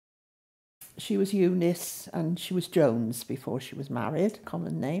She was Eunice and she was Jones before she was married,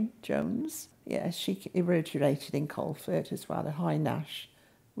 common name, Jones. Yeah, she originated in Coleford as well. High Nash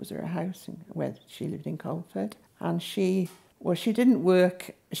was her house where she lived in Coleford. And she didn't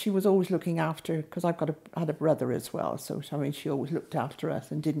work. She was always looking after, because I've had a brother as well. So, I mean, she always looked after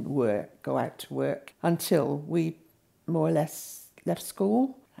us and didn't go out to work until we more or less left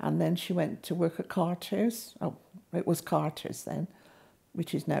school. And then she went to work at Carter's. Oh, it was Carter's then,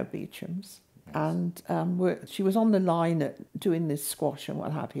 which is now Beecham's. Yes. And she was on the line at doing this squash and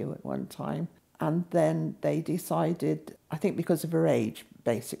what have you at one time. And then they decided, I think because of her age,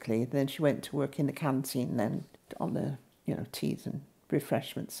 basically, then she went to work in the canteen then on the, teas and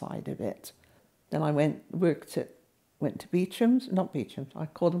refreshment side of it. Then I went to Beecham's, not Beecham's, I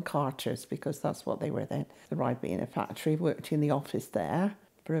called them Carter's because that's what they were then. The ride being a factory, worked in the office there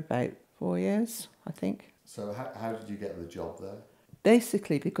for about 4 years, I think. So how did you get the job there?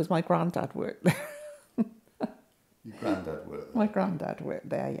 Basically because my granddad worked there. Your granddad worked there? My granddad worked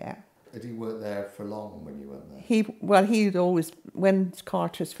there, yeah. Did he work there for long when you went there? He'd always, when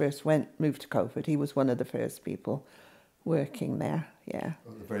Carter's first moved to Coleford, he was one of the first people working there, yeah.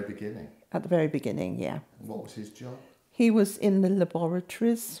 At the very beginning? At the very beginning, yeah. And what was his job? He was in the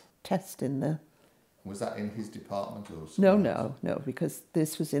laboratories, testing the... Was that in his department or something? No, because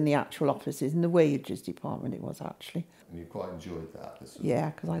this was in the actual offices, in the wages department it was actually. And you quite enjoyed that? Yeah,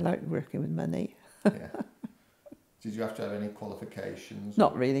 because I liked working with money. Yeah. Did you have to have any qualifications?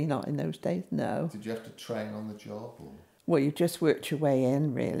 Not really, not in those days, no. Did you have to train on the job? Or? Well, you just worked your way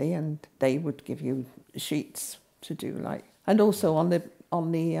in, really, and they would give you sheets to do, like... And also on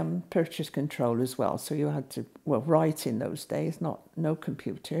the purchase control as well, so you had to, write in those days, no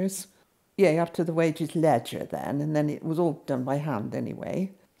computers. Yeah, you have to the wages ledger then, and then it was all done by hand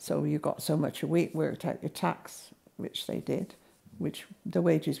anyway. So you got so much a week, worked out your tax, which they did, which the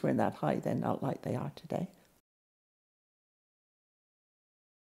wages weren't that high then, not like they are today.